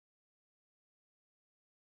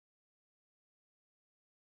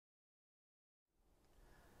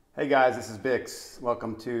Hey guys, this is Bix.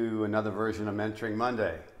 Welcome to another version of Mentoring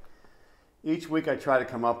Monday. Each week I try to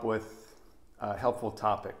come up with helpful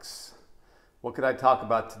topics. What could I talk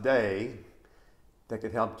about today that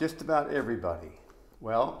could help just about everybody?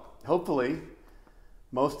 Well, hopefully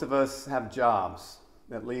most of us have jobs.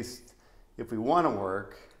 At least if we want to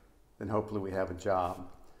work, then hopefully we have a job.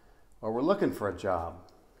 Or we're looking for a job.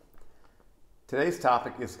 Today's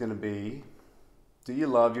topic is going to be, do you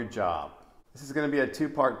love your job? This is going to be a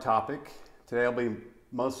two-part topic. Today will be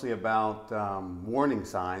mostly about warning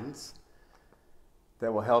signs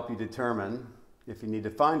that will help you determine if you need to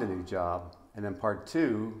find a new job. And then part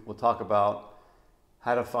two, we'll talk about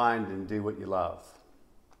how to find and do what you love.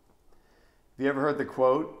 Have you ever heard the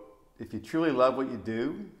quote, if you truly love what you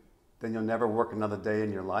do, then you'll never work another day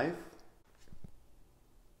in your life?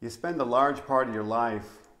 You spend a large part of your life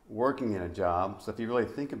working in a job, so if you really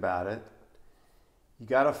think about it, you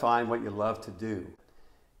got to find what you love to do.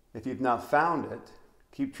 If you've not found it,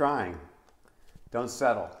 keep trying. Don't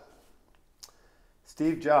settle.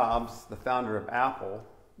 Steve Jobs, the founder of Apple,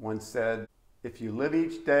 once said, if you live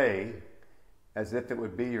each day as if it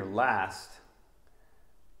would be your last,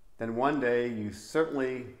 then one day you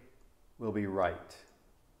certainly will be right.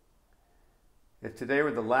 If today were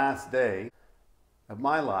the last day of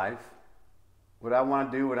my life, would I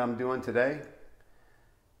want to do what I'm doing today?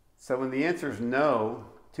 So when the answer is no,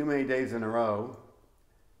 too many days in a row,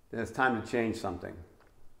 then it's time to change something.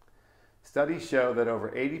 Studies show that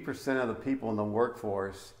over 80% of the people in the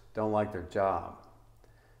workforce don't like their job.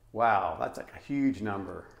 Wow, that's like a huge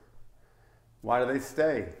number. Why do they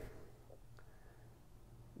stay?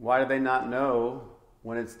 Why do they not know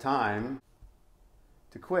when it's time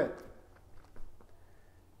to quit?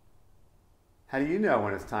 How do you know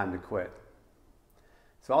when it's time to quit?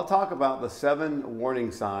 So I'll talk about the 7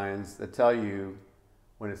 warning signs that tell you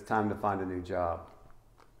when it's time to find a new job.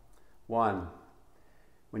 1,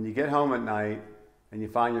 when you get home at night and you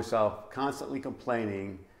find yourself constantly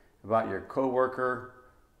complaining about your coworker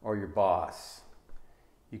or your boss.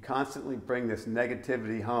 You constantly bring this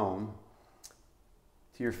negativity home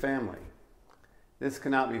to your family. This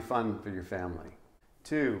cannot be fun for your family.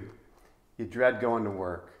 2, you dread going to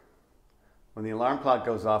work. When the alarm clock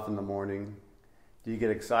goes off in the morning, do you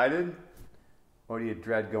get excited or do you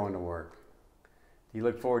dread going to work? Do you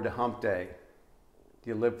look forward to hump day?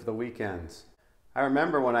 Do you live for the weekends? I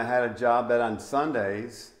remember when I had a job that on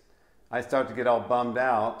Sundays, I started to get all bummed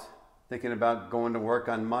out thinking about going to work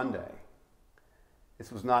on Monday.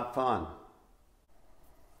 This was not fun.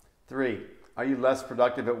 3, are you less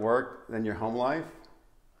productive at work than your home life?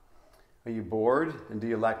 Are you bored and do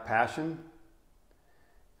you lack passion?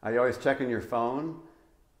 Are you always checking your phone?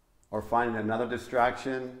 Or finding another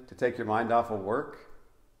distraction to take your mind off of work?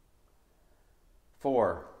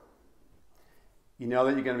 4, you know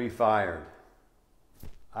that you're going to be fired.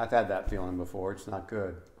 I've had that feeling before. It's not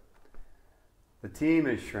good. The team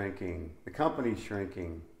is shrinking. The company's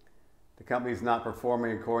shrinking. The company's not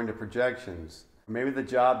performing according to projections. Maybe the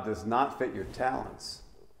job does not fit your talents,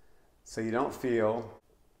 so you don't feel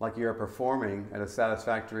like you're performing at a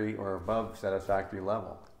satisfactory or above satisfactory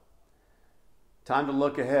level. Time to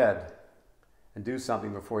look ahead and do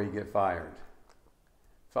something before you get fired.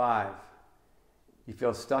 5, you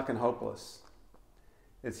feel stuck and hopeless.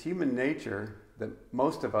 It's human nature that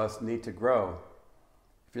most of us need to grow.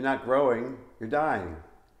 If you're not growing, you're dying.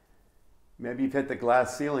 Maybe you've hit the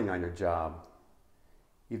glass ceiling on your job.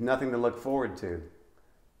 You've nothing to look forward to.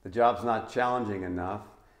 The job's not challenging enough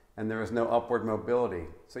and there is no upward mobility,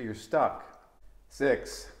 so you're stuck.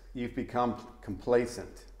 6, you've become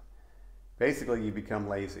complacent. Basically, you become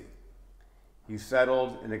lazy. You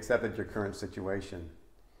settled and accepted your current situation,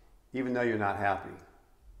 even though you're not happy.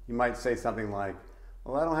 You might say something like,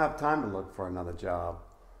 well, I don't have time to look for another job,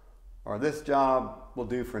 or this job will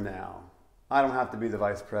do for now. I don't have to be the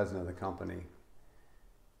vice president of the company.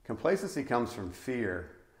 Complacency comes from fear.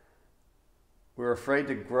 We're afraid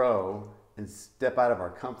to grow and step out of our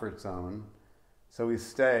comfort zone, so we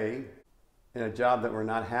stay in a job that we're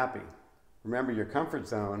not happy. Remember, your comfort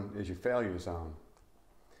zone is your failure zone.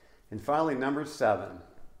 And finally, number 7,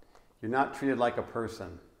 you're not treated like a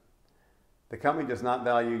person. The company does not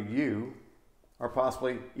value you or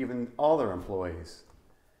possibly even all their employees.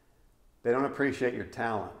 They don't appreciate your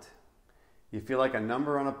talent. You feel like a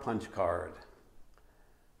number on a punch card.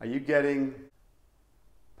 Are you getting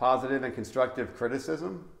positive and constructive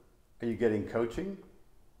criticism? Are you getting coaching?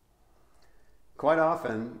 Quite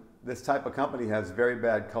often, this type of company has very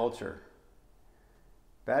bad culture.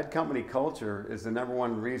 Bad company culture is the number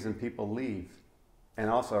one reason people leave and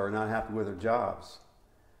also are not happy with their jobs.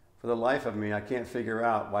 For the life of me, I can't figure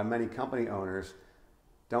out why many company owners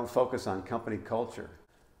don't focus on company culture,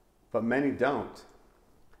 but many don't.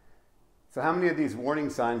 So how many of these warning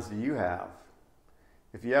signs do you have?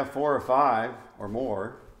 If you have 4 or 5 or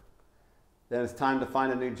more, then it's time to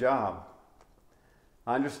find a new job.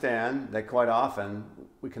 I understand that quite often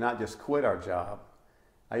we cannot just quit our job.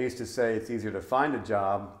 I used to say it's easier to find a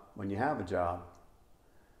job when you have a job.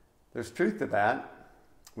 There's truth to that.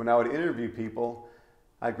 When I would interview people,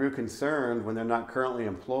 I grew concerned when they're not currently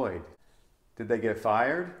employed. Did they get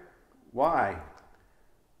fired? Why?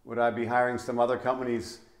 Would I be hiring some other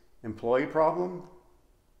company's employee problem?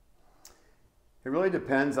 It really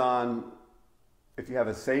depends on if you have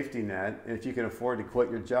a safety net and if you can afford to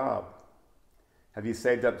quit your job. Have you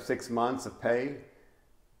saved up 6 months of pay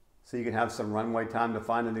so you can have some runway time to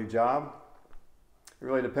find a new job? It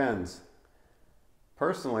really depends.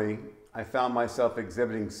 Personally, I found myself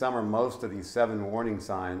exhibiting some or most of these 7 warning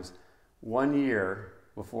signs 1 year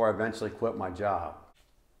before I eventually quit my job.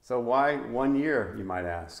 So why 1 year, you might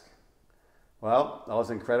ask? Well, I was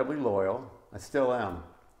incredibly loyal. I still am.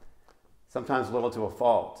 Sometimes a little to a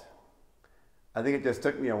fault. I think it just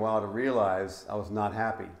took me a while to realize I was not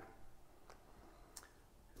happy.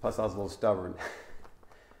 Plus, I was a little stubborn.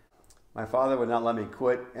 My father would not let me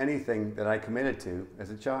quit anything that I committed to as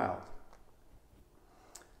a child.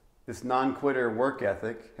 This non-quitter work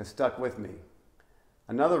ethic has stuck with me.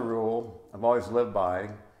 Another rule I've always lived by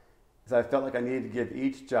is I felt like I needed to give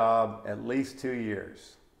each job at least 2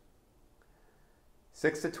 years.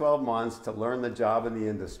 6 to 12 months to learn the job in the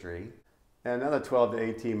industry, and another 12 to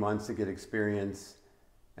 18 months to get experience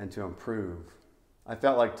and to improve. I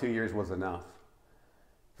felt like 2 years was enough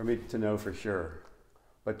for me to know for sure.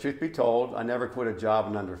 But truth be told, I never quit a job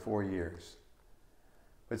in under 4 years.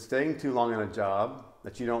 But staying too long in a job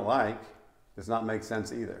that you don't like does not make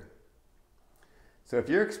sense either. So if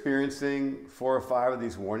you're experiencing 4 or 5 of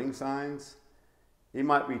these warning signs, it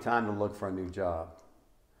might be time to look for a new job.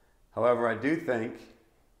 However, I do think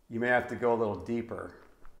you may have to go a little deeper.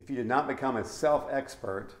 If you did not become a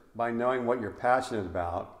self-expert by knowing what you're passionate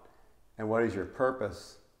about and what is your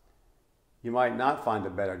purpose, you might not find a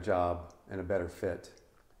better job and a better fit.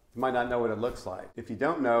 You might not know what it looks like. If you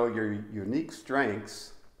don't know your unique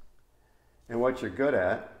strengths and what you're good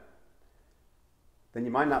at, then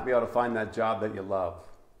you might not be able to find that job that you love.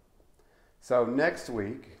 So next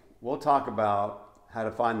week, we'll talk about how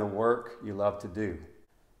to find the work you love to do.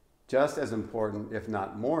 Just as important, if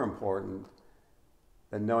not more important,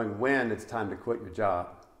 than knowing when it's time to quit your job.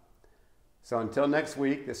 So until next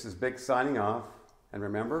week, this is Vic signing off. And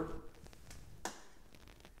remember,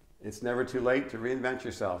 it's never too late to reinvent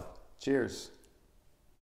yourself. Cheers.